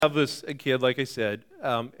have this a kid, like I said,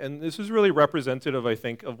 and this is really representative, I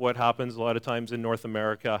think, of what happens a lot of times in North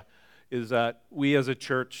America, is that we as a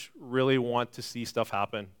church really want to see stuff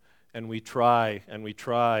happen, and we try, and we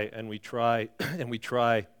try, and we try, and we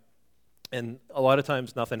try, and a lot of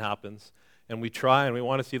times nothing happens, and we try, and we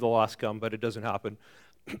want to see the lost come, but it doesn't happen.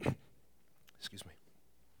 Excuse me.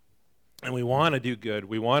 And we want to do good,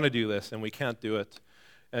 we want to do this, and we can't do it.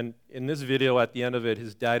 And in this video, at the end of it,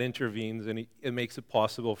 his dad intervenes, and it makes it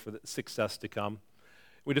possible for the success to come.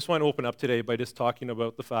 We just want to open up today by just talking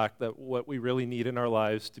about the fact that what we really need in our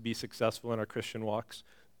lives to be successful in our Christian walks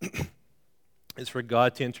is for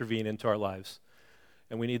God to intervene into our lives.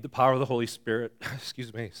 And we need the power of the Holy Spirit.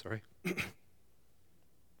 Excuse me, sorry.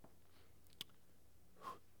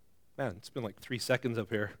 Man, it's been like 3 seconds up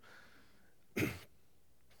here.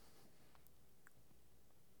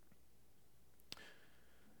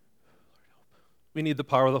 We need the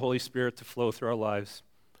power of the Holy Spirit to flow through our lives,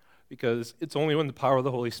 because it's only when the power of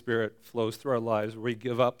the Holy Spirit flows through our lives where we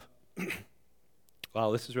give up.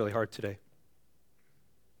 Wow, this is really hard today.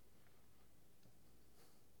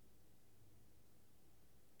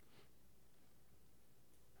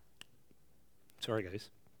 Sorry, guys.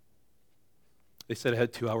 They said I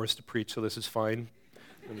had 2 hours to preach, so this is fine.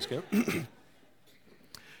 I'm just kidding.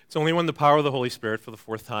 It's only when the power of the Holy Spirit, for the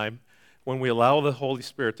 4th time, when we allow the Holy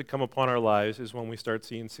Spirit to come upon our lives, is when we start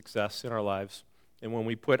seeing success in our lives. And when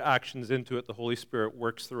we put actions into it, the Holy Spirit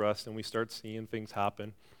works through us, and we start seeing things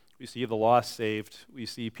happen. We see the lost saved. We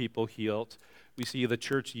see people healed. We see the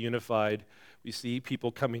church unified. We see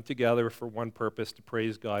people coming together for one purpose, to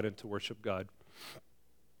praise God and to worship God.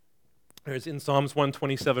 There's in Psalms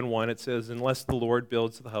 127:1, it says, "Unless the Lord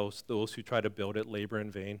builds the house, those who try to build it labor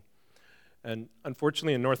in vain." And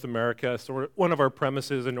unfortunately, in North America, one of our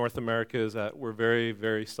premises in North America is that we're very,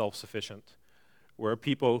 very self-sufficient. We're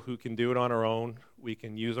people who can do it on our own. We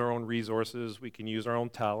can use our own resources. We can use our own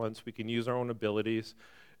talents. We can use our own abilities.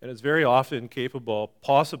 And it's very often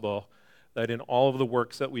possible that in all of the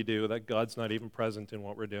works that we do, that God's not even present in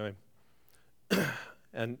what we're doing.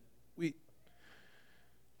 And it's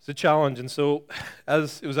a challenge. And so,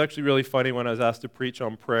 it was actually really funny when I was asked to preach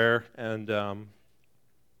on prayer, and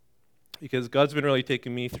because God's been really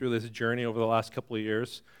taking me through this journey over the last couple of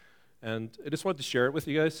years. And I just wanted to share it with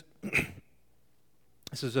you guys.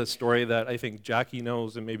 This is a story that I think Jackie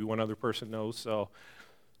knows and maybe one other person knows,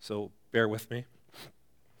 so bear with me.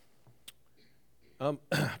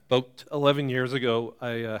 About 11 years ago,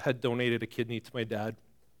 I had donated a kidney to my dad.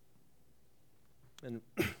 And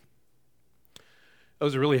I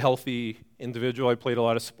was a really healthy individual. I played a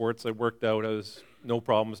lot of sports. I worked out. I was no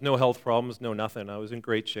problems, no health problems, no nothing. I was in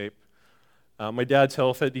great shape. My dad's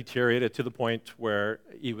health had deteriorated to the point where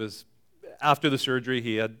after the surgery,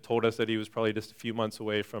 he had told us that he was probably just a few months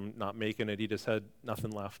away from not making it. He just had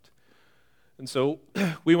nothing left. And so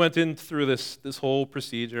we went in through this whole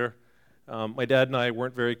procedure. My dad and I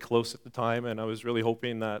weren't very close at the time, and I was really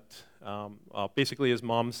hoping that, basically his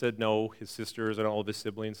mom said no, his sisters and all of his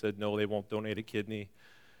siblings said no, they won't donate a kidney,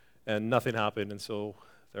 and nothing happened, and so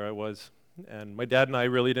there I was. And my dad and I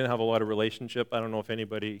really didn't have a lot of relationship. I don't know if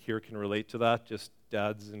anybody here can relate to that. Just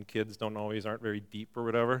dads and kids aren't very deep or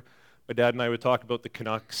whatever. My dad and I would talk about the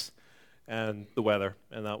Canucks and the weather,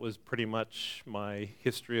 and that was pretty much my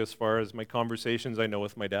history as far as my conversations I know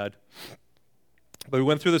with my dad. But we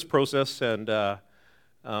went through this process, and it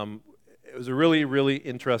was a really, really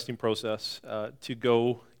interesting process to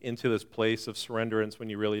go into this place of surrenderance when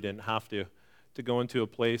you really didn't have to go into a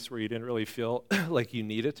place where you didn't really feel like you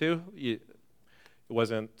needed to. It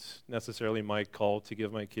wasn't necessarily my call to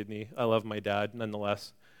give my kidney. I love my dad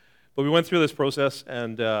nonetheless. But we went through this process,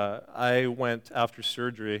 and I went after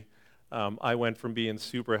surgery. I went from being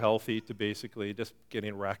super healthy to basically just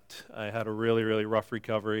getting wrecked. I had a really, really rough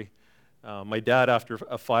recovery. My dad, after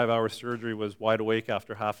a 5-hour surgery, was wide awake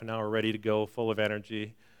after half an hour, ready to go, full of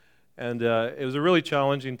energy. And it was a really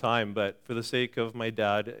challenging time, but for the sake of my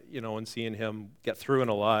dad, and seeing him get through and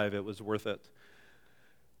alive, it was worth it.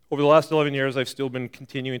 Over the last 11 years, I've still been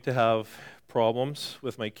continuing to have problems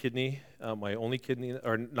with my kidney, my only kidney,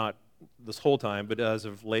 or not this whole time, but as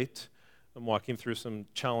of late, I'm walking through some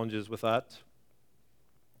challenges with that.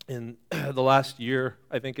 In the last year,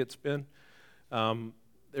 I think it's been,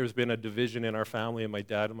 there's been a division in our family, and my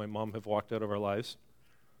dad and my mom have walked out of our lives.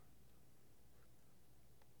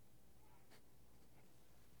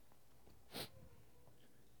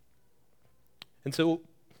 And so,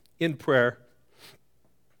 in prayer,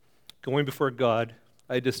 going before God,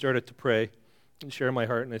 I just started to pray and share my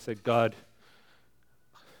heart, and I said, God,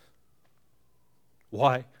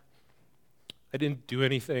 why? I didn't do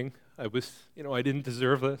anything. I didn't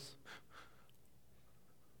deserve this.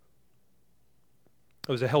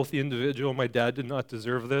 I was a healthy individual. My dad did not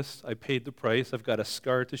deserve this. I paid the price. I've got a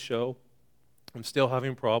scar to show. I'm still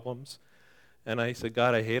having problems. And I said,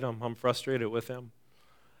 God, I hate him. I'm frustrated with him.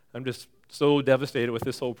 I'm just so devastated with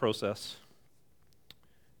this whole process.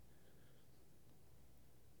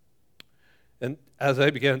 And as I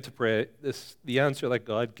began to pray, the answer that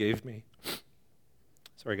God gave me,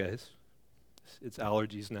 sorry guys, it's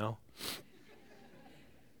allergies now.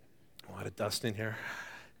 A lot of dust in here.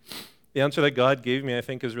 The answer that God gave me, I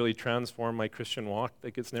think, has really transformed my Christian walk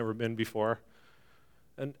like it's never been before.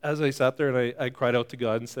 And as I sat there and I cried out to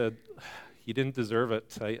God and said, he didn't deserve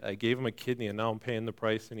it. I gave him a kidney and now I'm paying the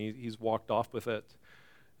price, and he's walked off with it.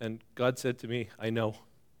 And God said to me, I know.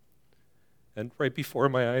 And right before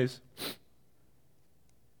my eyes,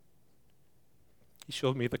 he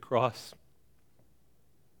showed me the cross.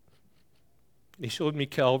 And he showed me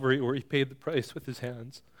Calvary, where he paid the price with his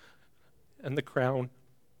hands, and the crown.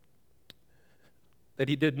 That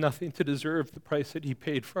he did nothing to deserve the price that he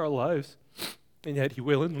paid for our lives, and yet he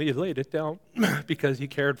willingly laid it down because he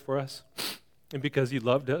cared for us and because he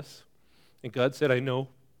loved us. And God said, I know,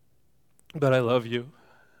 but I love you.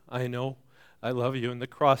 I know, I love you. And the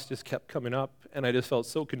cross just kept coming up, and I just felt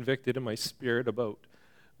so convicted in my spirit about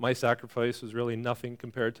my sacrifice was really nothing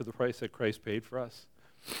compared to the price that Christ paid for us.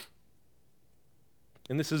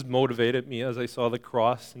 And this has motivated me as I saw the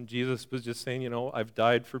cross, and Jesus was just saying, I've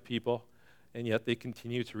died for people, and yet they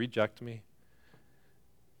continue to reject me.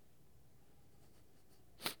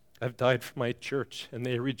 I've died for my church, and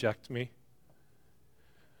they reject me.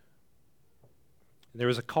 And there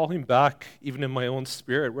was a calling back, even in my own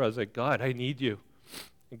spirit, where I was like, God, I need you.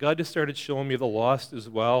 And God just started showing me the lost as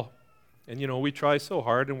well. And, we try so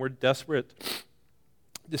hard, and we're desperate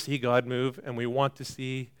to see God move, and we want to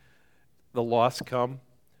see the lost come,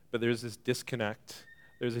 but there's this disconnect.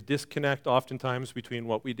 There's a disconnect oftentimes between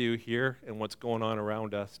what we do here and what's going on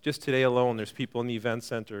around us. Just today alone, there's people in the event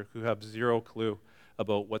center who have zero clue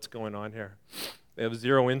about what's going on here. They have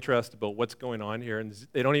zero interest about what's going on here, and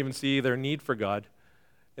they don't even see their need for God.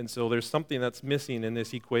 And so there's something that's missing in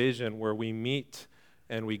this equation where we meet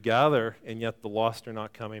and we gather, and yet the lost are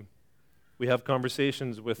not coming. We have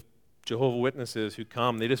conversations with Jehovah's Witnesses who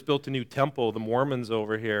come. They just built a new temple, the Mormons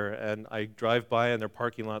over here, and I drive by and their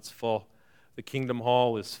parking lot's full. The Kingdom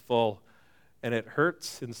Hall is full. And it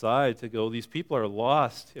hurts inside to go, these people are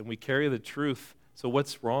lost, and we carry the truth. So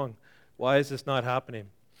what's wrong? Why is this not happening?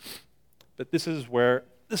 But this is where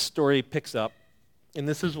this story picks up. And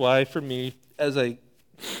this is why, for me, as I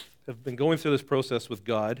have been going through this process with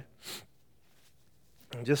God,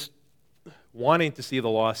 I'm just wanting to see the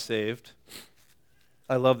lost saved,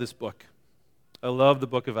 I love this book. I love the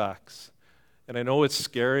book of Acts. And I know it's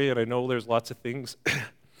scary, and I know there's lots of things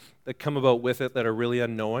that come about with it that are really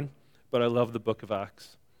unknown, but I love the book of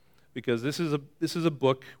Acts. Because this is a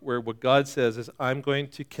book where what God says is, I'm going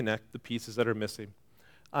to connect the pieces that are missing.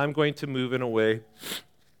 I'm going to move in a way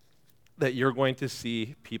that you're going to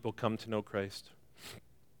see people come to know Christ.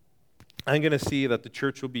 I'm going to see that the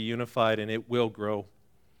church will be unified and it will grow.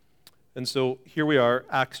 And so here we are,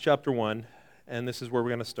 Acts chapter 1. And this is where we're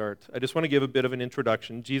going to start. I just want to give a bit of an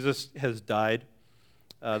introduction. Jesus has died.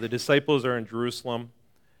 The disciples are in Jerusalem.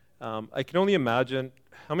 I can only imagine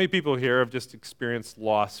how many people here have just experienced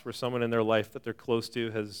loss where someone in their life that they're close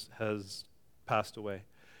to has passed away.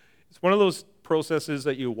 It's one of those processes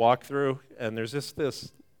that you walk through, and there's just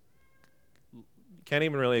this, you can't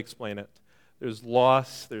even really explain it. There's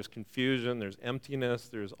loss, there's confusion, there's emptiness,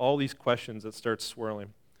 there's all these questions that start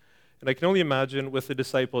swirling. And I can only imagine with the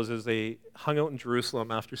disciples as they hung out in Jerusalem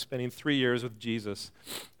after spending 3 years with Jesus,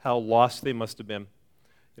 how lost they must have been.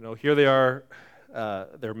 Here they are,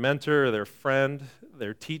 their mentor, their friend,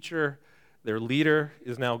 their teacher, their leader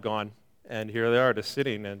is now gone. And here they are just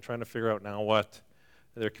sitting and trying to figure out now what.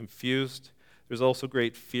 They're confused. There's also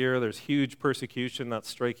great fear. There's huge persecution that's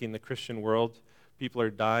striking the Christian world. People are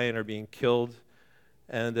dying or being killed.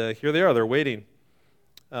 And here they are, they're waiting.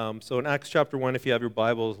 So in Acts chapter 1, if you have your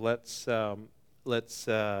Bibles, let's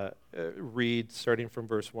read starting from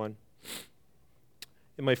verse 1.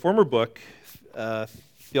 In my former book,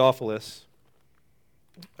 Theophilus,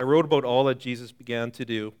 I wrote about all that Jesus began to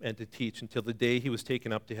do and to teach until the day he was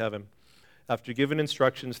taken up to heaven. After giving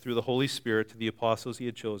instructions through the Holy Spirit to the apostles he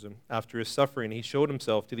had chosen, after his suffering, he showed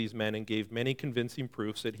himself to these men and gave many convincing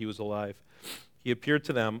proofs that he was alive. He appeared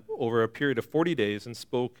to them over a period of 40 days and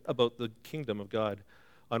spoke about the kingdom of God.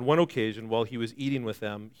 On one occasion, while he was eating with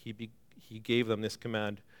them, he gave them this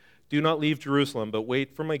command: Do not leave Jerusalem, but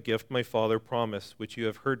wait for my gift my Father promised, which you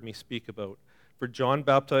have heard me speak about. For John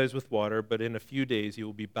baptized with water, but in a few days you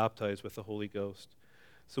will be baptized with the Holy Ghost.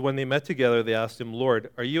 So when they met together, they asked him, Lord,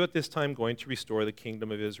 are you at this time going to restore the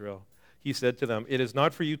kingdom of Israel? He said to them, it is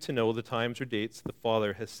not for you to know the times or dates the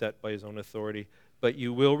Father has set by his own authority, but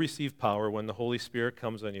you will receive power when the Holy Spirit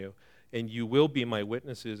comes on you, and you will be my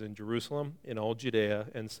witnesses in Jerusalem, in all Judea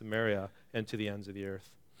and Samaria, and to the ends of the earth.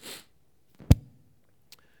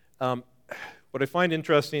 What I find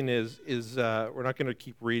interesting is we're not going to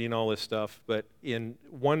keep reading all this stuff, but in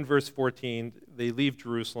 1 verse 14, they leave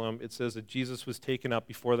Jerusalem. It says that Jesus was taken up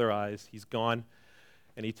before their eyes. He's gone,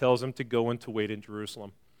 and he tells them to go and to wait in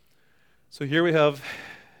Jerusalem. So here we have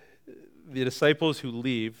the disciples who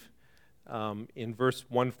leave in verse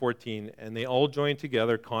 114, and they all join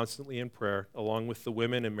together constantly in prayer, along with the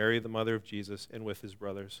women and Mary, the mother of Jesus, and with his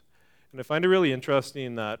brothers. And I find it really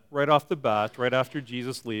interesting that right off the bat, right after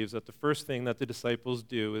Jesus leaves, that the first thing that the disciples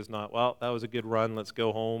do is not, well, that was a good run, let's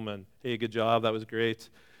go home, and hey, good job, that was great.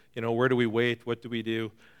 You know, where do we wait? What do we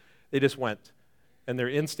do? They just went. And their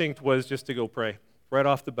instinct was just to go pray. Right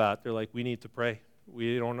off the bat, they're like, we need to pray.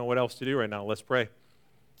 We don't know what else to do right now. Let's pray.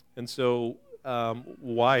 And so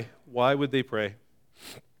why? Why would they pray?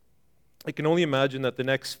 I can only imagine that the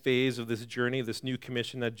next phase of this journey, this new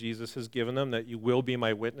commission that Jesus has given them, that you will be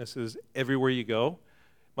my witnesses everywhere you go,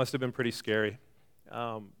 must have been pretty scary.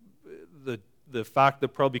 The fact that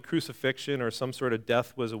probably crucifixion or some sort of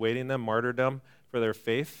death was awaiting them, martyrdom for their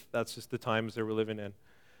faith, that's just the times they were living in.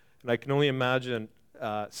 And I can only imagine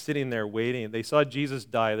sitting there waiting. They saw Jesus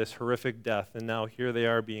die, this horrific death, and now here they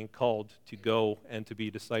are being called to go and to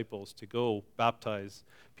be disciples, to go baptize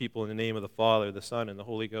people in the name of the Father, the Son, and the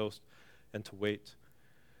Holy Ghost, and to wait.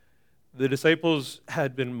 The disciples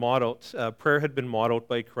had been modeled, prayer had been modeled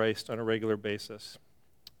by Christ on a regular basis.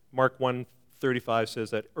 Mark 1:35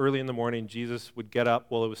 says that early in the morning, Jesus would get up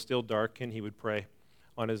while it was still dark and he would pray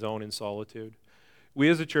on his own in solitude. We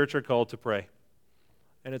as a church are called to pray.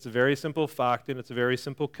 And it's a very simple fact and it's a very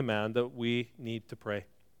simple command that we need to pray.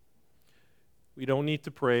 We don't need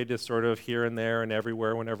to pray just sort of here and there and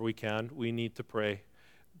everywhere whenever we can. We need to pray.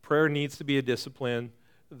 Prayer needs to be a discipline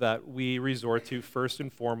that we resort to first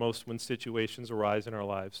and foremost when situations arise in our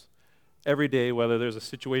lives. Every day, whether there's a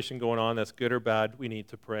situation going on that's good or bad, we need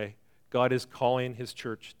to pray. God is calling his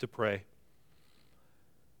church to pray.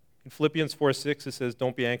 In Philippians 4:6, it says,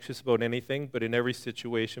 don't be anxious about anything, but in every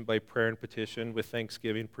situation, by prayer and petition, with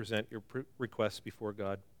thanksgiving, present your requests before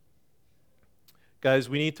God. Guys,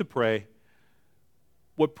 we need to pray.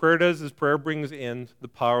 What prayer does is prayer brings in the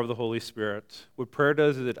power of the Holy Spirit. What prayer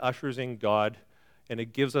does is it ushers in God, and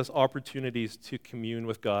it gives us opportunities to commune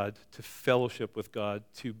with God, to fellowship with God,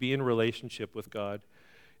 to be in relationship with God.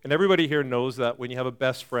 And everybody here knows that when you have a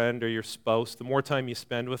best friend or your spouse, the more time you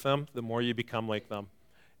spend with them, the more you become like them.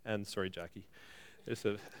 And sorry, Jackie.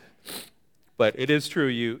 But it is true.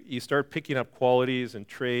 You start picking up qualities and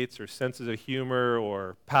traits or senses of humor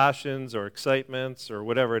or passions or excitements or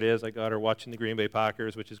whatever it is. I got her watching the Green Bay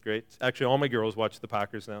Packers, which is great. Actually, all my girls watch the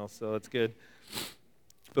Packers now, so that's good.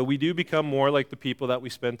 But we do become more like the people that we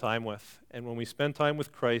spend time with. And when we spend time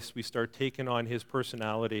with Christ, we start taking on his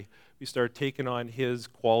personality. We start taking on his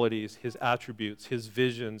qualities, his attributes, his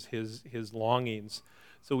visions, his longings.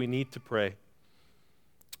 So we need to pray.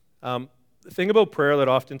 The thing about prayer that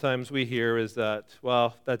oftentimes we hear is that,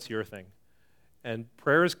 well, that's your thing. And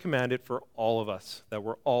prayer is commanded for all of us, that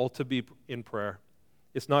we're all to be in prayer.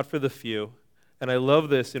 It's not for the few. And I love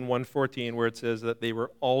this in 1:14 where it says that they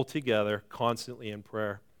were all together constantly in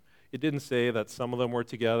prayer. It didn't say that some of them were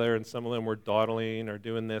together and some of them were dawdling or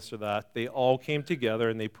doing this or that. They all came together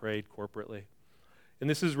and they prayed corporately. And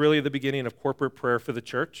this is really the beginning of corporate prayer for the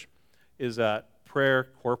church, is that prayer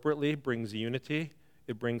corporately brings unity,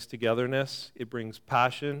 it brings togetherness, it brings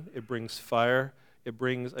passion, it brings fire, it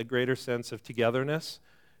brings a greater sense of togetherness.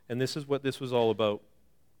 And this is what this was all about.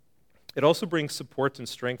 It also brings support and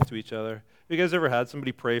strength to each other. Have you guys ever had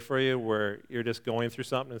somebody pray for you where you're just going through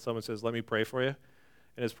something and someone says, let me pray for you?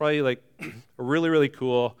 And it's probably like a really, really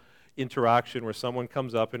cool interaction where someone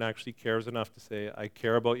comes up and actually cares enough to say, I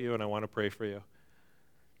care about you and I want to pray for you.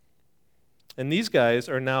 And these guys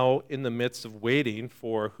are now in the midst of waiting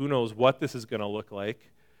for who knows what this is going to look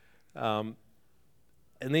like. And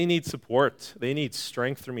they need support. They need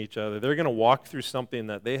strength from each other. They're going to walk through something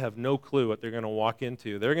that they have no clue what they're going to walk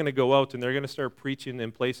into. They're going to go out and they're going to start preaching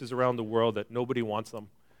in places around the world that nobody wants them.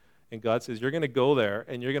 And God says, you're going to go there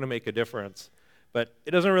and you're going to make a difference. But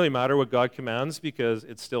it doesn't really matter what God commands because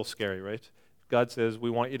it's still scary, right? God says,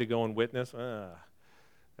 we want you to go and witness.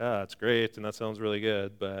 That's great and that sounds really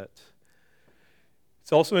good, but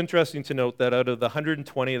it's also interesting to note that out of the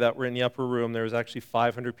 120 that were in the upper room, there was actually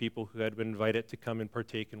 500 people who had been invited to come and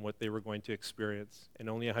partake in what they were going to experience, and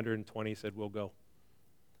only 120 said, we'll go.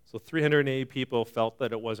 So 380 people felt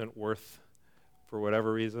that it wasn't worth, for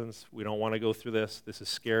whatever reasons, we don't want to go through this. This is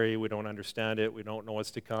scary. We don't understand it. We don't know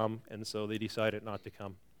what's to come. And so they decided not to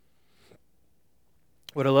come.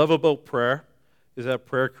 What I love about prayer is that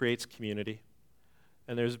prayer creates community.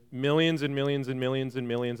 And there's millions and millions and millions and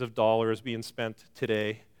millions of dollars being spent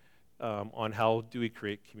today on how do we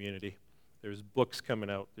create community. There's books coming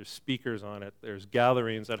out. There's speakers on it. There's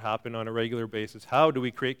gatherings that happen on a regular basis. How do we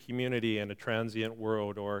create community in a transient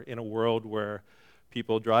world, or in a world where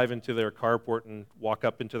people drive into their carport and walk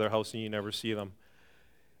up into their house and you never see them?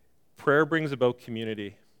 Prayer brings about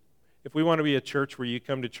community. If we want to be a church where you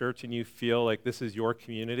come to church and you feel like this is your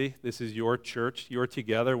community, this is your church, you're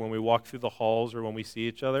together when we walk through the halls or when we see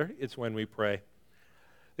each other, it's when we pray.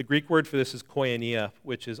 The Greek word for this is koinonia,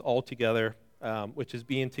 which is all together, which is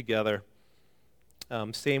being together.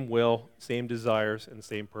 Same will, same desires, and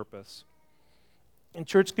same purpose. And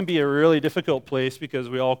church can be a really difficult place because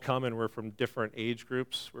we all come and we're from different age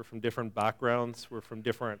groups, we're from different backgrounds, we're from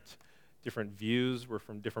different views, we're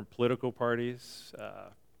from different political parties,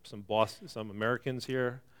 some Americans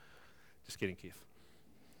here. Just kidding, Keith.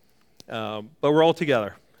 But we're all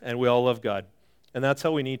together, and we all love God. And that's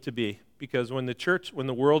how we need to be, because when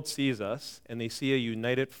the world sees us and they see a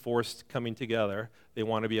united force coming together, they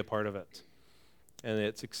want to be a part of it. And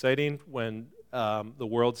it's exciting when the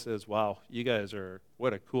world says, wow, you guys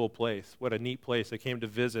what a cool place, what a neat place. I came to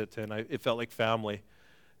visit, and it felt like family.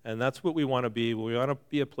 And that's what we want to be. We want to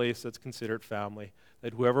be a place that's considered family,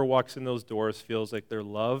 that whoever walks in those doors feels like they're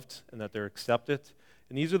loved and that they're accepted.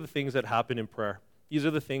 And these are the things that happen in prayer. These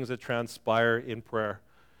are the things that transpire in prayer.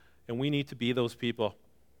 And we need to be those people.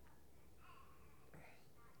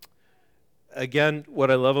 Again,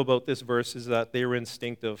 what I love about this verse is that they were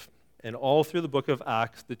instinctive. And all through the book of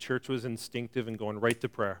Acts, the church was instinctive and going right to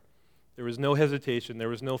prayer. There was no hesitation. There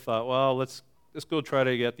was no thought, well, let's go try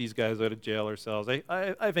to get these guys out of jail ourselves.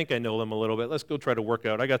 I think I know them a little bit. Let's go try to work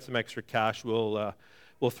out. I got some extra cash we'll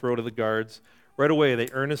throw to the guards. Right away, they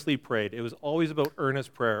earnestly prayed. It was always about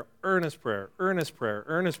earnest prayer, earnest prayer, earnest prayer,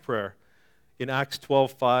 earnest prayer. In Acts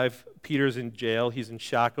 12:5, Peter's in jail. He's in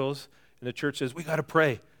shackles. And the church says, we got to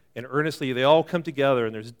pray. And earnestly, they all come together,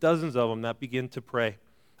 and there's dozens of them that begin to pray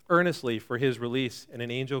earnestly for his release, and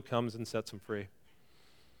an angel comes and sets him free.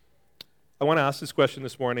 I want to ask this question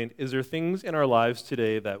this morning. Is there things in our lives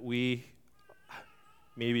today that we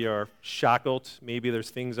maybe are shackled? Maybe there's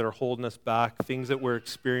things that are holding us back, things that we're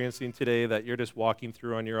experiencing today that you're just walking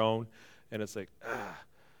through on your own, and it's like, I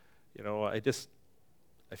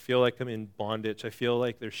feel like I'm in bondage. I feel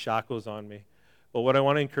like there's shackles on me. But what I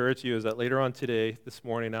want to encourage you is that later on today, this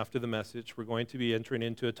morning after the message, we're going to be entering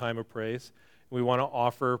into a time of praise. We want to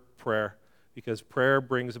offer prayer, because prayer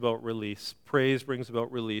brings about release. Praise brings about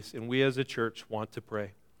release, and we as a church want to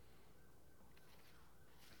pray.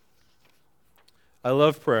 I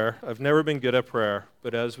love prayer. I've never been good at prayer,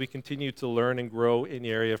 but as we continue to learn and grow in the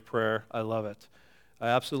area of prayer, I love it. I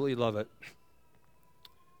absolutely love it.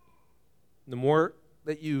 The more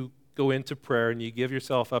that you go into prayer and you give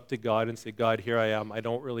yourself up to God and say, God, here I am. I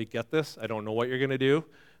don't really get this. I don't know what you're going to do,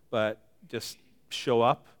 but just show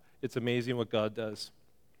up. It's amazing what God does.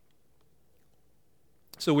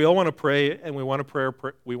 So we all want to pray, and we want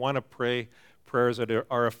to pray prayers that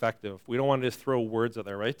are effective. We don't want to just throw words out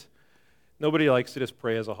there, right? Nobody likes to just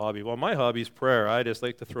pray as a hobby. Well, my hobby is prayer. I just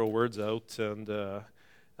like to throw words out,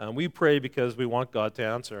 and we pray because we want God to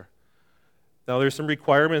answer. Now, there's some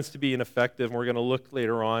requirements to being effective, and we're going to look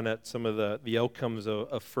later on at some of the outcomes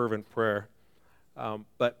of fervent prayer.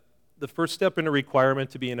 But the first step in a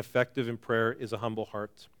requirement to being effective in prayer is a humble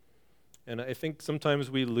heart. And I think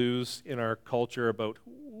sometimes we lose in our culture about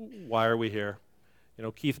why are we here.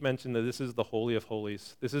 Keith mentioned that this is the Holy of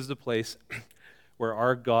Holies. This is the place where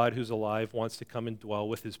our God who's alive wants to come and dwell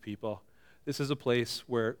with his people. This is a place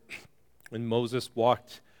where when Moses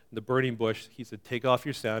walked in the burning bush, he said, take off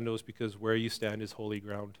your sandals because where you stand is holy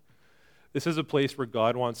ground. This is a place where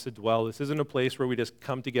God wants to dwell. This isn't a place where we just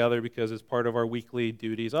come together because it's part of our weekly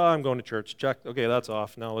duties. Oh, I'm going to church. Check. Okay, that's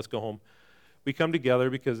off. Now let's go home. We come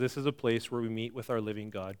together because this is a place where we meet with our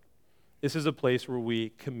living God. This is a place where we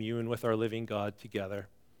commune with our living God together.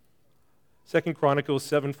 2 Chronicles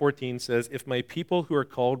 7:14 says, if my people who are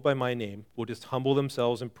called by my name will just humble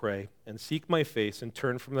themselves and pray and seek my face and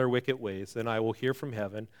turn from their wicked ways, then I will hear from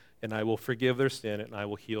heaven and I will forgive their sin and I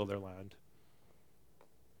will heal their land.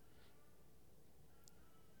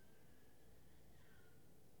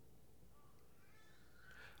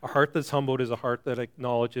 A heart that's humbled is a heart that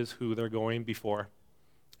acknowledges who they're going before,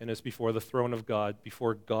 and it's before the throne of God,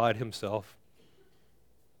 before God himself.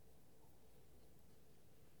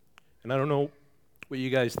 And I don't know what you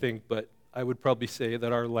guys think, but I would probably say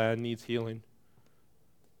that our land needs healing.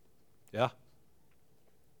 Yeah.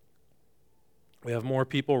 We have more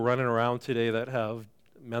people running around today that have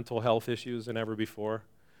mental health issues than ever before.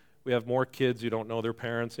 We have more kids who don't know their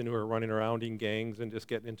parents and who are running around in gangs and just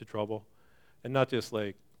getting into trouble. And not just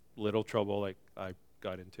like little trouble like I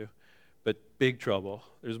got into, but big trouble.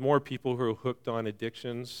 There's more people who are hooked on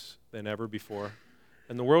addictions than ever before.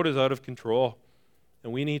 And the world is out of control.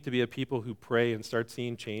 And we need to be a people who pray and start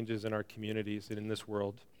seeing changes in our communities and in this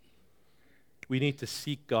world. We need to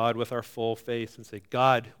seek God with our full faith and say,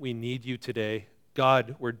 God, we need you today.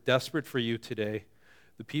 God, we're desperate for you today.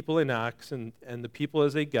 The people in Acts and the people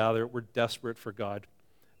as they gather were desperate for God.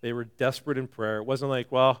 They were desperate in prayer. It wasn't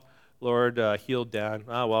like, well, Lord, healed Dan.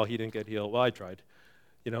 Well, he didn't get healed. Well, I tried.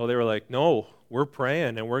 They were like, no, we're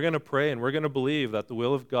praying, and we're going to pray, and we're going to believe that the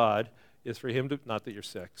will of God is for him to, not that you're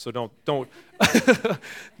sick, so don't,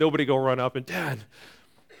 nobody go run up and, Dan.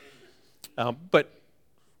 But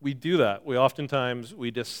we do that.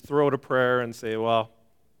 We just throw out a prayer and say, well,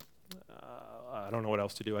 I don't know what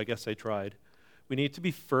else to do. I guess I tried. We need to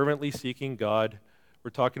be fervently seeking God.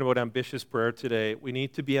 We're talking about ambitious prayer today. We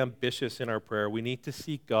need to be ambitious in our prayer. We need to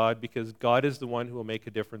seek God because God is the one who will make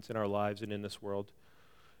a difference in our lives and in this world.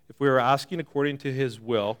 If we are asking according to his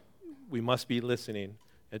will, we must be listening.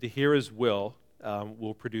 And to hear his will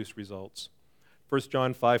will produce results. 1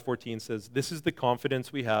 John 5:14 says, this is the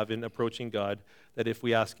confidence we have in approaching God, that if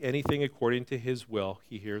we ask anything according to his will,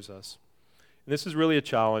 he hears us. And this is really a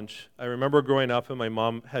challenge. I remember growing up and my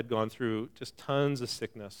mom had gone through just tons of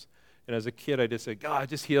sickness. And as a kid, I just said, God,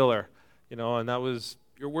 just heal her. And that was,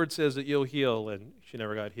 your word says that you'll heal, and she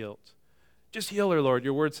never got healed. Just heal her, Lord.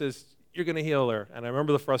 Your word says you're going to heal her. And I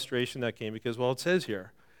remember the frustration that came because, well, it says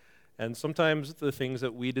here. And sometimes the things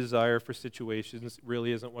that we desire for situations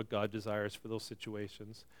really isn't what God desires for those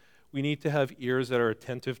situations. We need to have ears that are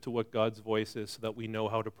attentive to what God's voice is so that we know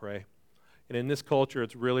how to pray. And in this culture,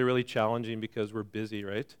 it's really, really challenging because we're busy,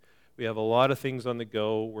 right? We have a lot of things on the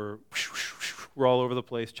go. We're all over the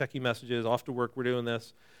place, checking messages, off to work, we're doing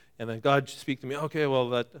this. And then God speak to me, okay,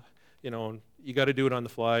 well, you got to do it on the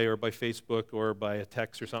fly or by Facebook or by a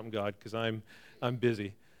text or something, God, because I'm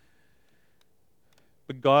busy.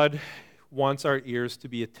 But God wants our ears to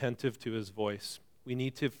be attentive to his voice. We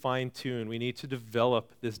need to fine-tune. We need to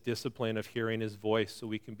develop this discipline of hearing his voice so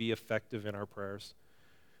we can be effective in our prayers.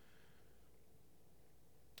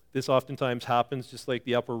 This oftentimes happens just like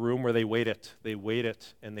the upper room where they wait it. They wait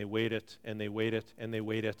it, and they wait it, and they wait it, and they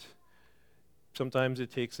wait it. Sometimes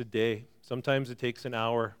it takes a day. Sometimes it takes an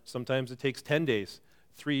hour. Sometimes it takes 10 days,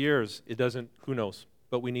 3 years. It doesn't, who knows?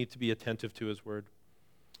 But we need to be attentive to his word.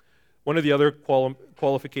 One of the other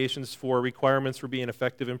qualifications for requirements for being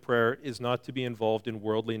effective in prayer is not to be involved in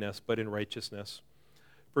worldliness, but in righteousness.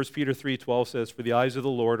 1 Peter 3:12 says, for the eyes of the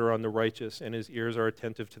Lord are on the righteous, and his ears are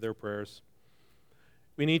attentive to their prayers.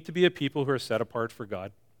 We need to be a people who are set apart for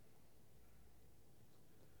God.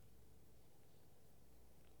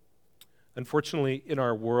 Unfortunately, in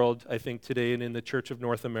our world, I think today and in the Church of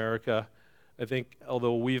North America, I think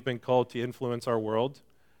although we've been called to influence our world,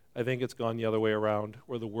 I think it's gone the other way around,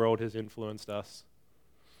 where the world has influenced us.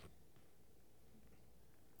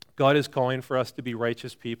 God is calling for us to be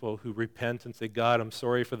righteous people who repent and say, God, I'm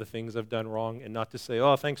sorry for the things I've done wrong, and not to say,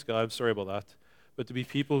 oh, thanks, God, I'm sorry about that. But to be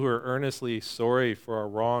people who are earnestly sorry for our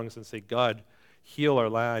wrongs and say, God, heal our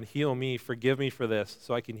land, heal me, forgive me for this,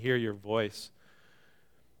 so I can hear your voice.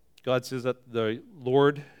 God says that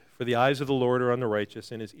for the eyes of the Lord are on the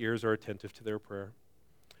righteous, and his ears are attentive to their prayer.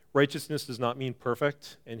 Righteousness does not mean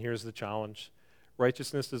perfect, and here's the challenge.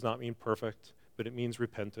 Righteousness does not mean perfect, but it means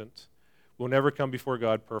repentant. We'll never come before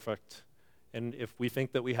God perfect. And if we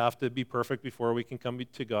think that we have to be perfect before we can come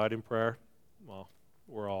to God in prayer, well,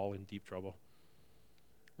 we're all in deep trouble.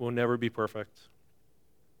 We'll never be perfect.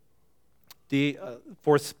 The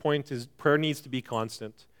fourth point is prayer needs to be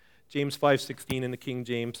constant. James 5:16 in the King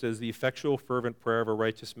James says, the effectual fervent prayer of a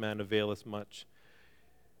righteous man availeth much.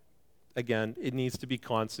 Again, it needs to be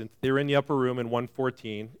constant. They were in the upper room in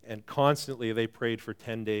 114, and constantly they prayed for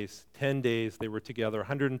 10 days. 10 days they were together,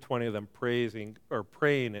 120 of them praying and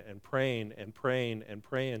praying and praying and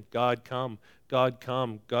praying. God come, God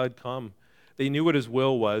come, God come. They knew what his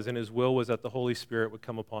will was, and his will was that the Holy Spirit would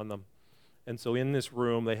come upon them. And so in this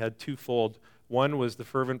room, they had twofold. One was the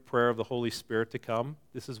fervent prayer of the Holy Spirit to come.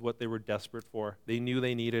 This is what they were desperate for. They knew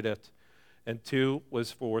they needed it. And two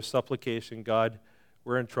was for supplication. God,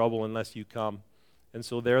 we're in trouble unless you come. And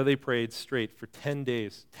so there they prayed straight for 10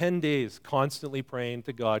 days. 10 days, constantly praying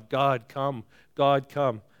to God, God, come, God,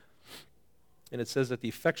 come. And it says that the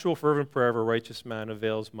effectual fervent prayer of a righteous man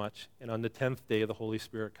avails much. And on the 10th day, the Holy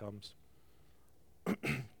Spirit comes.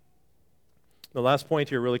 The last point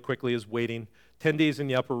here really quickly is waiting. 10 days in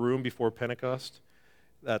the upper room before Pentecost.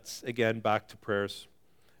 That's, again, back to prayers.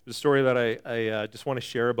 There's a story that I just want to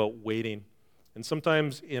share about waiting. And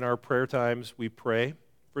sometimes in our prayer times, we pray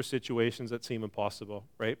for situations that seem impossible,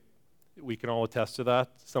 right? We can all attest to that.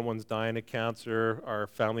 Someone's dying of cancer, our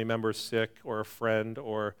family member's sick, or a friend,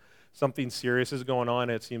 or something serious is going on,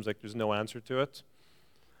 and it seems like there's no answer to it.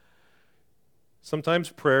 Sometimes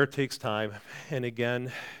prayer takes time. And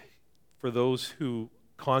again, for those who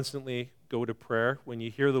constantly go to prayer, when you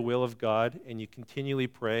hear the will of God and you continually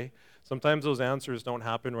pray, sometimes those answers don't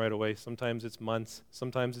happen right away. Sometimes it's months.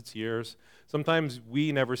 Sometimes it's years. Sometimes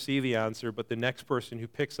we never see the answer, but the next person who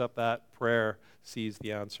picks up that prayer sees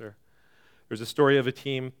the answer. There's a story of a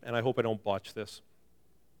team, and I hope I don't botch this.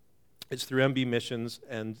 It's through MB Missions,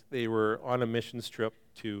 and they were on a missions trip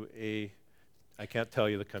to I can't tell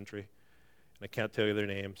you the country, and I can't tell you their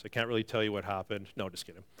names. I can't really tell you what happened. No, just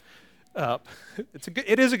kidding.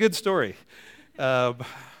 It is a good story.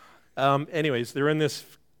 Anyways, they're in this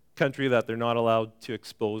country that they're not allowed to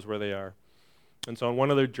expose where they are. And so on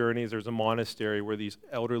one of their journeys, there's a monastery where these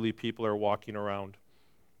elderly people are walking around.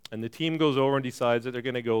 And the team goes over and decides that they're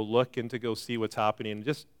going to go look and to go see what's happening.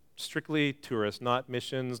 Just strictly tourists, not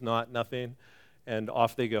missions, not nothing. And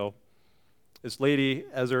off they go. This lady,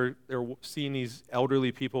 as they're seeing these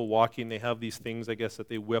elderly people walking, they have these things, I guess, that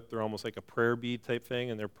they whip. They're almost like a prayer bead type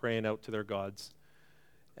thing, and they're praying out to their gods.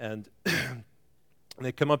 And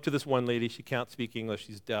they come up to this one lady. She can't speak English.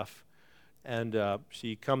 She's deaf. And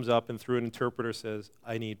she comes up and through an interpreter says,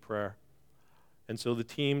 "I need prayer." And so the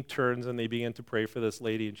team turns and they begin to pray for this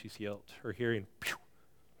lady, and she's healed. Her hearing, pew.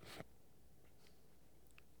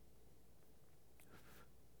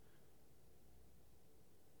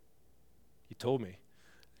 He told me.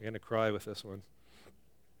 I'm going to cry with this one.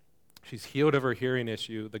 She's healed of her hearing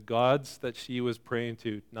issue. The gods that she was praying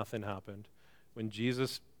to, nothing happened. When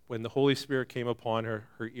the Holy Spirit came upon her,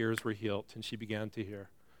 her ears were healed, and she began to hear.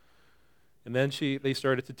 And then they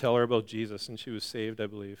started to tell her about Jesus, and she was saved, I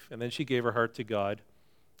believe. And then she gave her heart to God.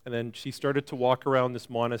 And then she started to walk around this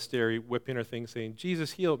monastery, whipping her thing, saying,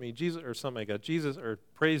 "Jesus healed me," Jesus, or something like that. Jesus, or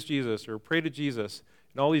praise Jesus, or pray to Jesus.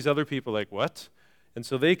 And all these other people are like, "What?" And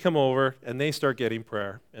so they come over, and they start getting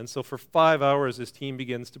prayer. And so for 5 hours, this team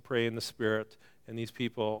begins to pray in the Spirit. And these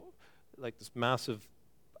people, like this massive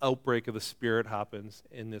outbreak of the Spirit happens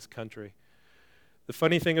in this country. The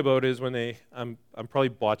funny thing about it is when I'm probably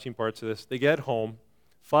botching parts of this, they get home.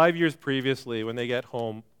 5 years previously, when they get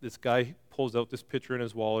home, this guy pulls out this picture in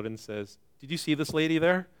his wallet and says, "Did you see this lady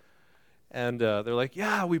there?" And they're like,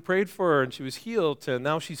 "Yeah, we prayed for her, and she was healed, and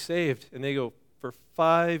now she's saved." And they go, "For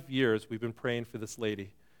 5 years, we've been praying for this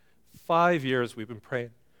lady. 5 years we've been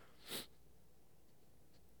praying."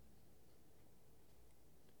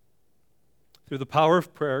 Through the power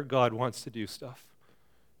of prayer, God wants to do stuff.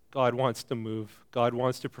 God wants to move. God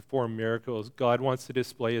wants to perform miracles. God wants to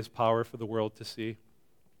display his power for the world to see.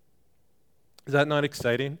 Is that not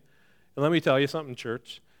exciting? And let me tell you something,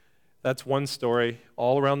 church. That's one story.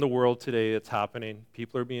 All around the world today, it's happening.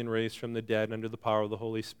 People are being raised from the dead under the power of the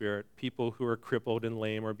Holy Spirit. People who are crippled and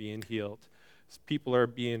lame are being healed. People are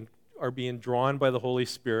being drawn by the Holy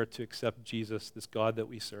Spirit to accept Jesus, this God that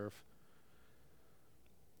we serve.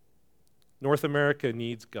 North America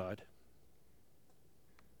needs God.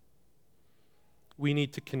 We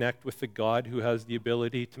need to connect with the God who has the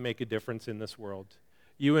ability to make a difference in this world.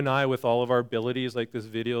 You and I, with all of our abilities, like this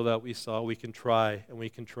video that we saw, we can try, and we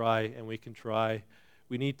can try, and we can try.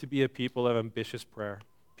 We need to be a people of ambitious prayer,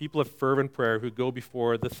 people of fervent prayer who go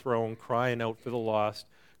before the throne, crying out for the lost,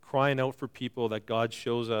 crying out for people that God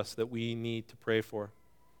shows us that we need to pray for.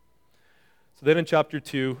 So then in chapter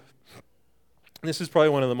 2, this is probably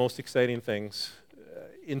one of the most exciting things,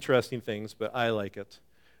 interesting things, but I like it.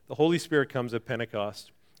 The Holy Spirit comes at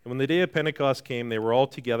Pentecost. And when the day of Pentecost came, they were all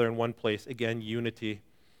together in one place, again, unity.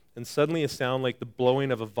 And suddenly a sound like the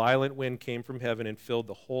blowing of a violent wind came from heaven and filled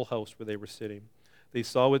the whole house where they were sitting. They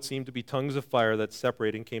saw what seemed to be tongues of fire that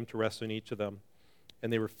separated and came to rest on each of them.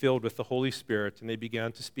 And they were filled with the Holy Spirit, and they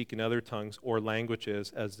began to speak in other tongues or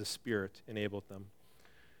languages as the Spirit enabled them.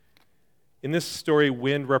 In this story,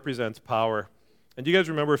 wind represents power. And do you guys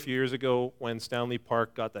remember a few years ago when Stanley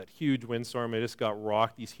Park got that huge windstorm? It just got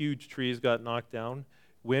rocked. These huge trees got knocked down.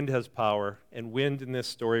 Wind has power, and wind in this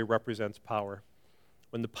story represents power.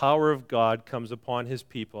 When the power of God comes upon his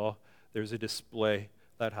people, there's a display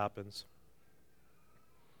that happens.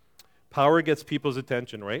 Power gets people's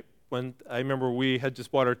attention, right? When I remember we had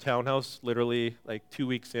just bought our townhouse, literally like 2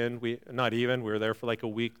 weeks in, we were there for like a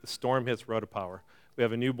week. The storm hits, we're out of power. We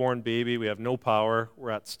have a newborn baby, we have no power.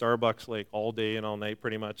 We're at Starbucks like all day and all night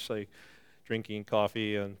pretty much, like drinking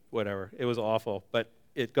coffee and whatever. It was awful, but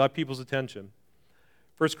it got people's attention.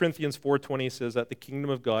 1 Corinthians 4:20 says that the kingdom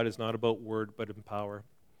of God is not about word, but in power.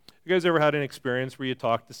 You guys ever had an experience where you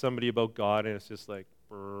talk to somebody about God and it's just like,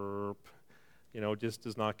 burp, just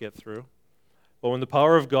does not get through? Well, when the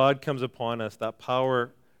power of God comes upon us, that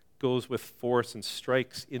power goes with force and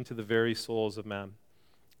strikes into the very souls of man,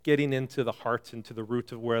 getting into the heart, into the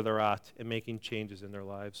root of where they're at, and making changes in their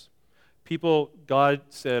lives. God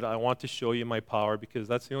said, I want to show you my power, because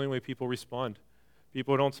that's the only way people respond.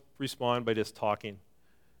 People don't respond by just talking.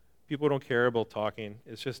 People don't care about talking.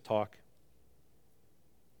 It's just talk.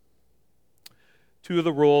 Two of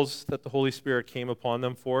the roles that the Holy Spirit came upon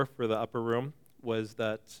them for the upper room was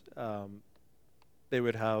that they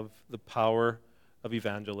would have the power of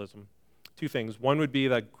evangelism. Two things. One would be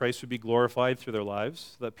that Christ would be glorified through their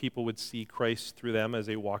lives, that people would see Christ through them as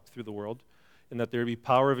they walked through the world, and that there would be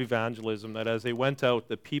power of evangelism, that as they went out,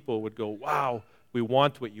 the people would go, wow, we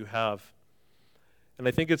want what you have. And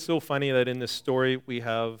I think it's so funny that in this story we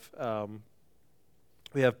have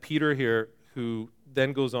Peter here, who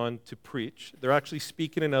then goes on to preach. They're actually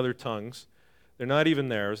speaking in other tongues. They're not even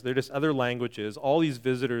theirs. They're just other languages. All these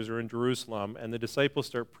visitors are in Jerusalem, and the disciples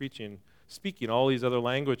start speaking all these other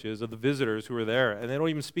languages of the visitors who are there, and they don't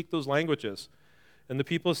even speak those languages. And the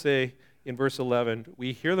people say in verse 11,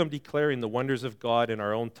 we hear them declaring the wonders of God in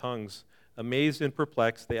our own tongues. Amazed and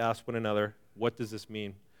perplexed, they ask one another, what does this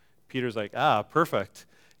mean? Peter's like, perfect.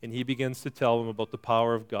 And he begins to tell them about the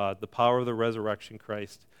power of God, the power of the resurrection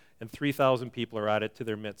Christ. And 3,000 people are added to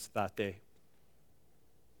their midst that day.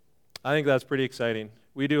 I think that's pretty exciting.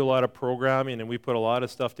 We do a lot of programming and we put a lot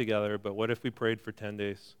of stuff together, but what if we prayed for 10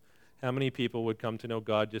 days? How many people would come to know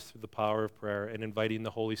God just through the power of prayer and inviting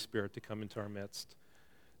the Holy Spirit to come into our midst?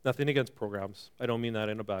 Nothing against programs. I don't mean that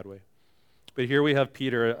in a bad way. But here we have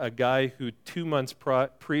Peter, a guy who 2 months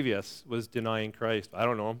previous was denying Christ. I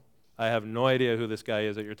don't know him. I have no idea who this guy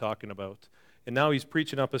is that you're talking about. And now he's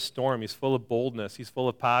preaching up a storm. He's full of boldness. He's full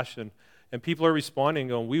of passion. And people are responding,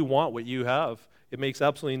 going, we want what you have. It makes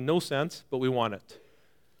absolutely no sense, but we want it.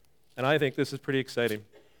 And I think this is pretty exciting.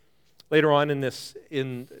 Later on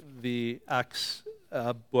in the Acts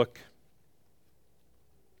book,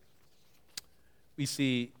 we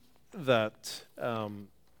see that,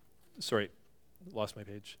 lost my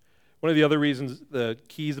page. One of the other reasons, the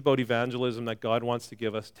keys about evangelism that God wants to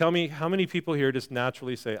give us. Tell me, how many people here just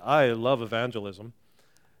naturally say, I love evangelism?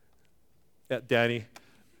 Yeah, Danny.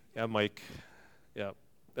 Yeah, Mike. Yeah,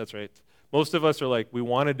 that's right. Most of us are like, we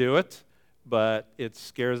want to do it, but it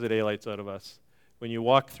scares the daylights out of us. When you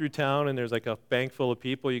walk through town and there's like a bank full of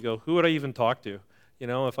people, you go, who would I even talk to?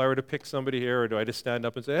 If I were to pick somebody here, or do I just stand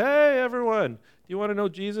up and say, hey, everyone, do you want to know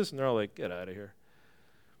Jesus? And they're all like, get out of here.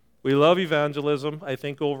 We love evangelism. I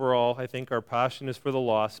think overall, our passion is for the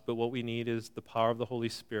lost, but what we need is the power of the Holy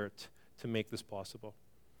Spirit to make this possible.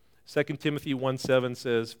 2 Timothy 1:7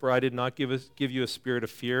 says, for I did not give you a spirit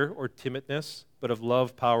of fear or timidness, but of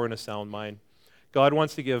love, power, and a sound mind. God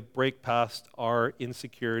wants to break past our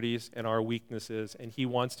insecurities and our weaknesses, and he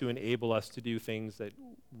wants to enable us to do things that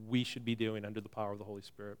we should be doing under the power of the Holy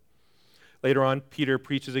Spirit. Later on, Peter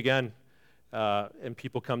preaches again, and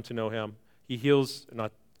people come to know him. He heals,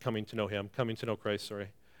 coming to know Christ, sorry.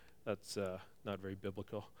 That's not very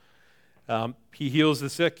biblical. He heals the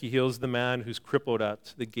sick. He heals the man who's crippled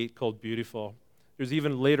at the gate called Beautiful. There's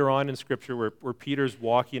even later on in Scripture where Peter's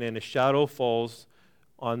walking and a shadow falls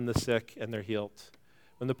on the sick and they're healed.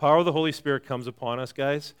 When the power of the Holy Spirit comes upon us,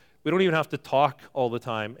 guys, we don't even have to talk all the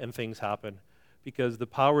time and things happen, because the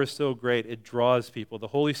power is so great, it draws people. The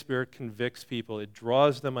Holy Spirit convicts people. It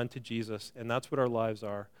draws them unto Jesus, and that's what our lives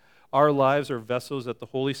are. Our lives are vessels that the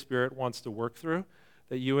Holy Spirit wants to work through,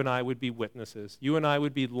 that you and I would be witnesses. You and I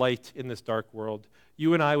would be light in this dark world.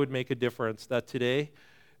 You and I would make a difference, that today,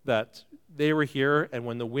 that they were here, and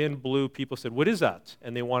when the wind blew, people said, what is that?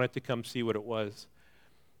 And they wanted to come see what it was.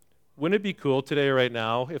 Wouldn't it be cool today, right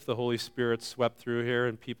now, if the Holy Spirit swept through here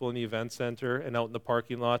and people in the event center and out in the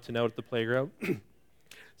parking lot and out at the playground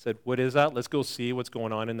said, what is that? Let's go see what's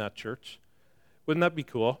going on in that church. Wouldn't that be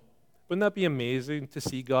cool? Wouldn't that be amazing to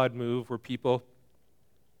see God move, where people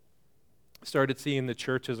started seeing the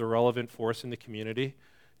church as a relevant force in the community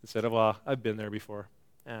instead of, I've been there before.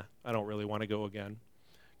 I don't really want to go again.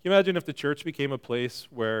 Can you imagine if the church became a place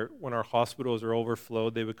where when our hospitals are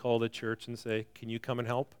overflowed, they would call the church and say, can you come and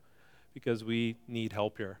help? Because we need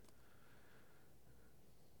help here.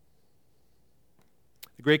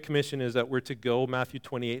 The Great Commission is that we're to go, Matthew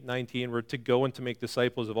 28:19, we're to go and to make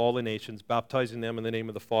disciples of all the nations, baptizing them in the name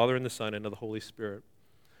of the Father and the Son and of the Holy Spirit.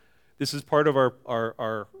 This is part of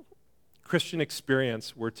our Christian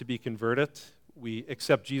experience. We're to be converted, we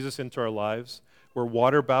accept Jesus into our lives. We're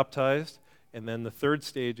water baptized. And then the third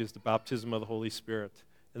stage is the baptism of the Holy Spirit.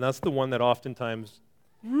 And that's the one that oftentimes,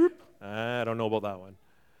 I don't know about that one.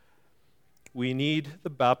 We need the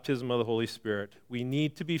baptism of the Holy Spirit. We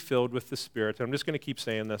need to be filled with the Spirit. I'm just going to keep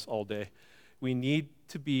saying this all day. We need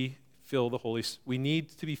to be filled with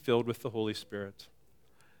the Holy Spirit.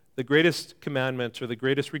 The greatest commandment or the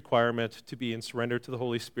greatest requirement to be in surrender to the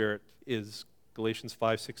Holy Spirit is Galatians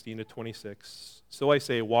 5:16-26. So I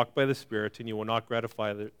say, walk by the Spirit, and you will not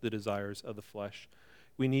gratify the desires of the flesh.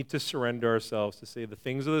 We need to surrender ourselves to say, the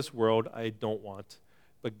things of this world I don't want.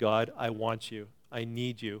 But God, I want you. I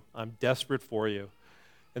need you. I'm desperate for you.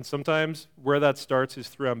 And sometimes where that starts is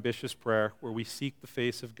through ambitious prayer, where we seek the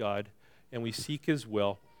face of God and we seek his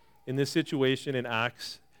will. In this situation in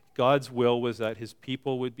Acts, God's will was that his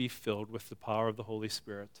people would be filled with the power of the Holy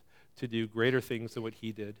Spirit to do greater things than what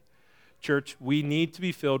he did. Church, we need to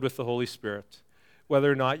be filled with the Holy Spirit.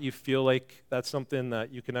 Whether or not you feel like that's something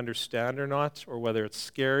that you can understand or not, or whether it's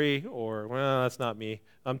scary or, well, that's not me.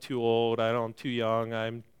 I'm too old. I'm too young.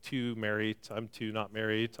 I'm too married. I'm too not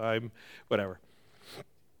married. I'm whatever.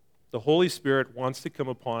 The Holy Spirit wants to come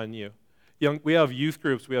upon you. We have youth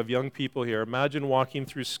groups. We have young people here. Imagine walking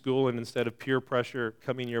through school and instead of peer pressure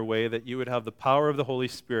coming your way, that you would have the power of the Holy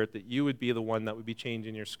Spirit, that you would be the one that would be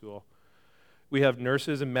changing your school. We have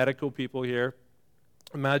nurses and medical people here.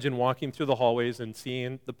 Imagine walking through the hallways and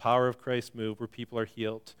seeing the power of Christ move where people are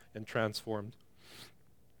healed and transformed.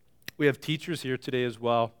 We have teachers here today as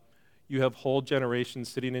well. You have whole generations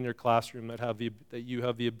sitting in your classroom that you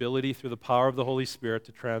have the ability through the power of the Holy Spirit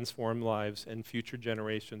to transform lives and future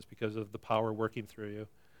generations because of the power working through you.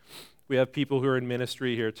 We have people who are in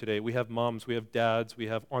ministry here today. We have moms, we have dads, we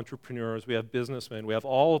have entrepreneurs, we have businessmen. We have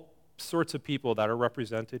all sorts of people that are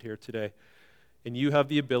represented here today. And you have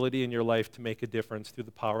the ability in your life to make a difference through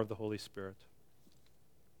the power of the Holy Spirit.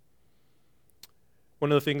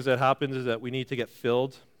 One of the things that happens is that we need to get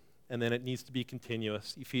filled, and then it needs to be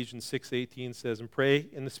continuous. Ephesians 6:18 says, and pray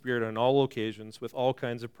in the Spirit on all occasions with all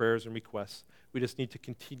kinds of prayers and requests. We just need to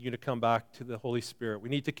continue to come back to the Holy Spirit. We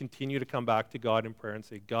need to continue to come back to God in prayer and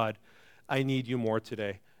say, God, I need you more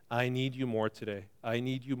today. I need you more today. I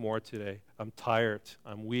need you more today. I'm tired.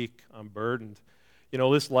 I'm weak. I'm burdened. You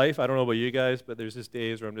know, this life, I don't know about you guys, but there's just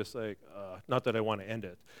days where I'm just like, not that I want to end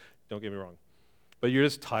it. Don't get me wrong. But you're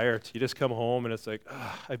just tired. You just come home and it's like,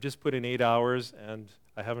 I've just put in 8 hours and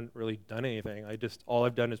I haven't really done anything. All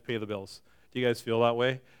I've done is pay the bills. Do you guys feel that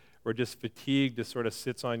way? Or just fatigue just sort of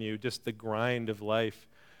sits on you, just the grind of life.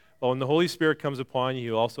 Well, when the Holy Spirit comes upon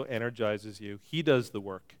you, he also energizes you. He does the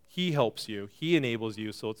work. He helps you. He enables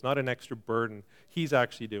you, so it's not an extra burden. He's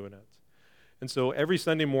actually doing it. And so every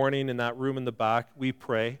Sunday morning in that room in the back, we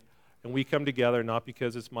pray, and we come together not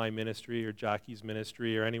because it's my ministry or Jackie's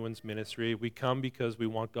ministry or anyone's ministry. We come because we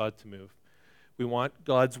want God to move. We want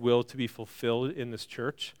God's will to be fulfilled in this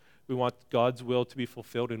church. We want God's will to be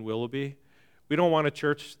fulfilled in Willoughby. We don't want a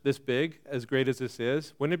church this big, as great as this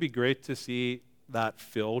is. Wouldn't it be great to see that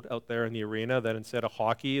filled out there in the arena, that instead of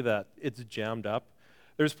hockey, that it's jammed up?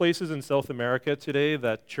 There's places in South America today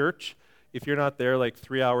that church, if you're not there like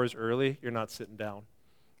 3 hours early, you're not sitting down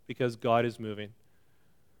because God is moving.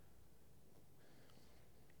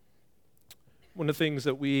 One of the things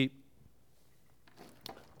that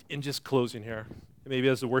in just closing here, maybe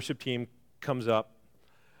as the worship team comes up,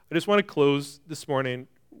 I just want to close this morning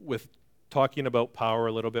with talking about power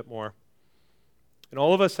a little bit more. And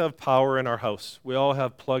all of us have power in our house. We all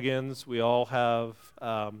have plugins. We all have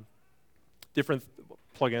different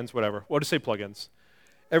plugins, whatever. What to say plugins?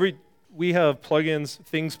 We have plugins,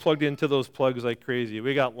 things plugged into those plugs like crazy.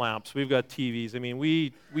 We got lamps, we've got TVs. I mean,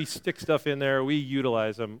 we stick stuff in there, we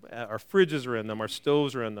utilize them. Our fridges are in them, our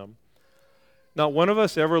stoves are in them. Not one of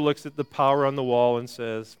us ever looks at the power on the wall and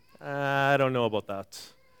says, I don't know about that.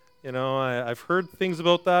 You know, I've heard things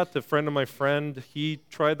about that. A friend of my friend, he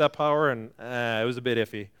tried that power and it was a bit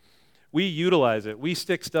iffy. We utilize it. We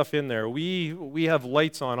stick stuff in there. We have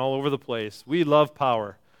lights on all over the place. We love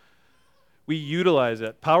power. We utilize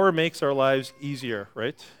it. Power makes our lives easier,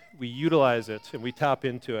 right? We utilize it and we tap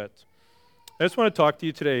into it. I just want to talk to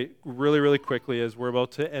you today really, really quickly as we're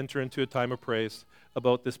about to enter into a time of praise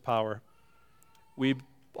about this power. We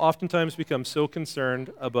oftentimes become so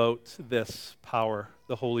concerned about this power,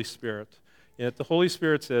 the Holy Spirit. And yet the Holy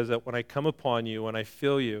Spirit says that when I come upon you, when I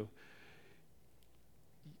fill you,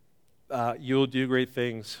 you'll do great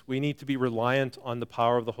things. We need to be reliant on the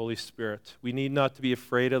power of the Holy Spirit. We need not to be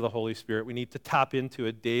afraid of the Holy Spirit. We need to tap into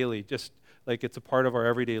it daily, just like it's a part of our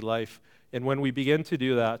everyday life. And when we begin to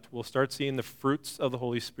do that, we'll start seeing the fruits of the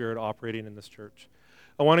Holy Spirit operating in this church.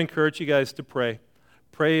 I want to encourage you guys to pray.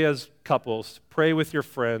 Pray as couples. Pray with your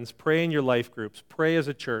friends. Pray in your life groups. Pray as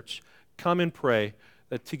a church. Come and pray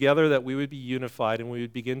that together that we would be unified and we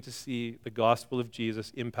would begin to see the gospel of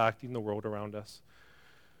Jesus impacting the world around us.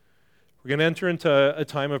 We're going to enter into a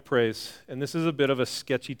time of praise, and this is a bit of a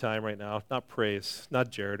sketchy time right now. Not praise,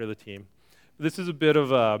 not Jared or the team. This is a bit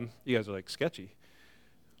of, you guys are like, sketchy.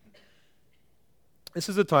 This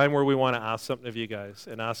is a time where we want to ask something of you guys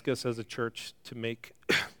and ask us as a church to make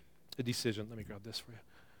a decision. Let me grab this for you.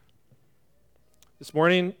 This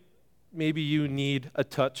morning, maybe you need a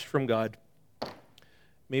touch from God.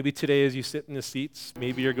 Maybe today as you sit in the seats,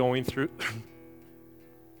 maybe you're going through...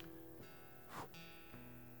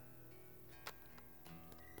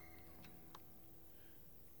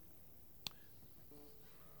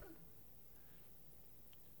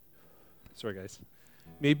 Sorry, guys.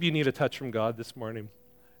 Maybe you need a touch from God this morning.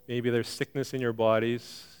 Maybe there's sickness in your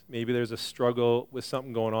bodies. Maybe there's a struggle with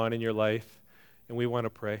something going on in your life. And we want to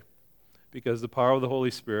pray. Because the power of the Holy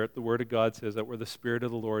Spirit, the Word of God says that where the Spirit of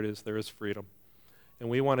the Lord is, there is freedom. And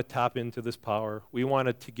we want to tap into this power. We want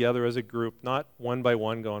to together as a group, not one by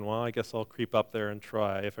one going, well, I guess I'll creep up there and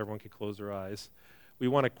try if everyone could close their eyes. We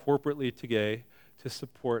want to corporately today to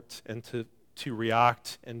support and to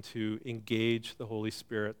react and to engage the Holy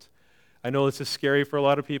Spirit. I know this is scary for a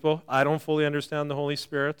lot of people. I don't fully understand the Holy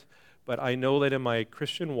Spirit, but I know that in my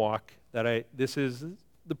Christian walk that this is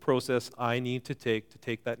the process I need to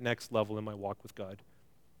take that next level in my walk with God.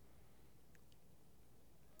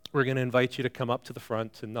 We're going to invite you to come up to the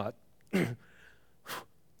front and not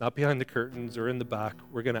behind the curtains or in the back.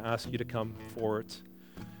 We're going to ask you to come forward.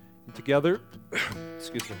 And together,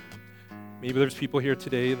 excuse me, maybe there's people here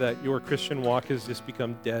today that your Christian walk has just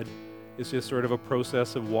become dead. It's just sort of a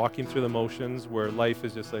process of walking through the motions where life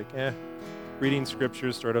is just like, reading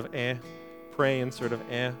scriptures sort of, praying sort of,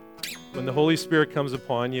 When the Holy Spirit comes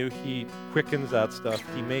upon you, He quickens that stuff.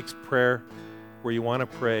 He makes prayer where you want to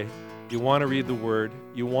pray. You want to read the Word.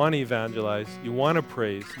 You want to evangelize. You want to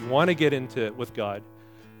praise. You want to get into it with God.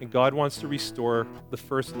 And God wants to restore the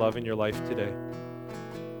first love in your life today.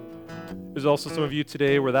 There's also some of you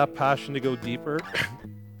today where that passion to go deeper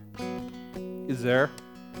is there.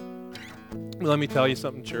 Let me tell you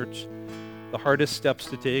something, church. The hardest steps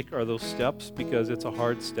to take are those steps because it's a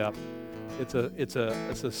hard step. It's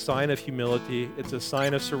a sign of humility. It's a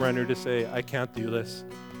sign of surrender to say, I can't do this.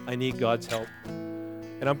 I need God's help.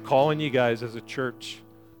 And I'm calling you guys as a church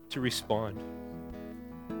to respond.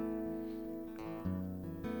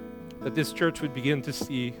 That this church would begin to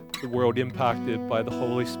see the world impacted by the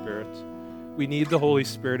Holy Spirit. We need the Holy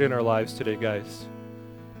Spirit in our lives today, guys.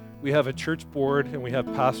 We have a church board and we have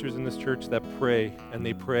pastors in this church that pray and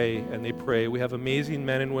they pray and they pray. We have amazing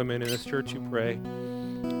men and women in this church who pray.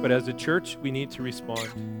 But as a church, we need to respond.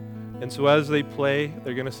 And so as they play,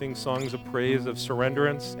 they're going to sing songs of praise, of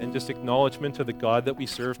surrenderance, and just acknowledgement to the God that we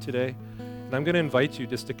serve today. And I'm going to invite you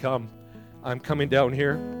just to come. I'm coming down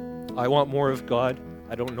here. I want more of God.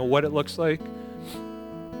 I don't know what it looks like.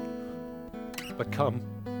 But come.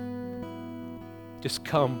 Just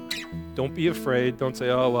come. Don't be afraid. Don't say,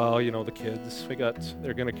 oh, well, the kids,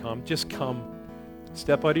 they're going to come. Just come.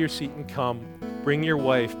 Step out of your seat and come. Bring your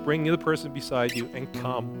wife. Bring the person beside you and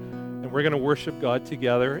come. And we're going to worship God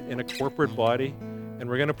together in a corporate body, and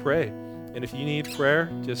we're going to pray. And if you need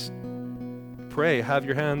prayer, just pray. Have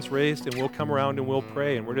your hands raised, and we'll come around and we'll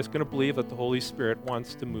pray. And we're just going to believe that the Holy Spirit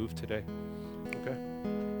wants to move today. Okay?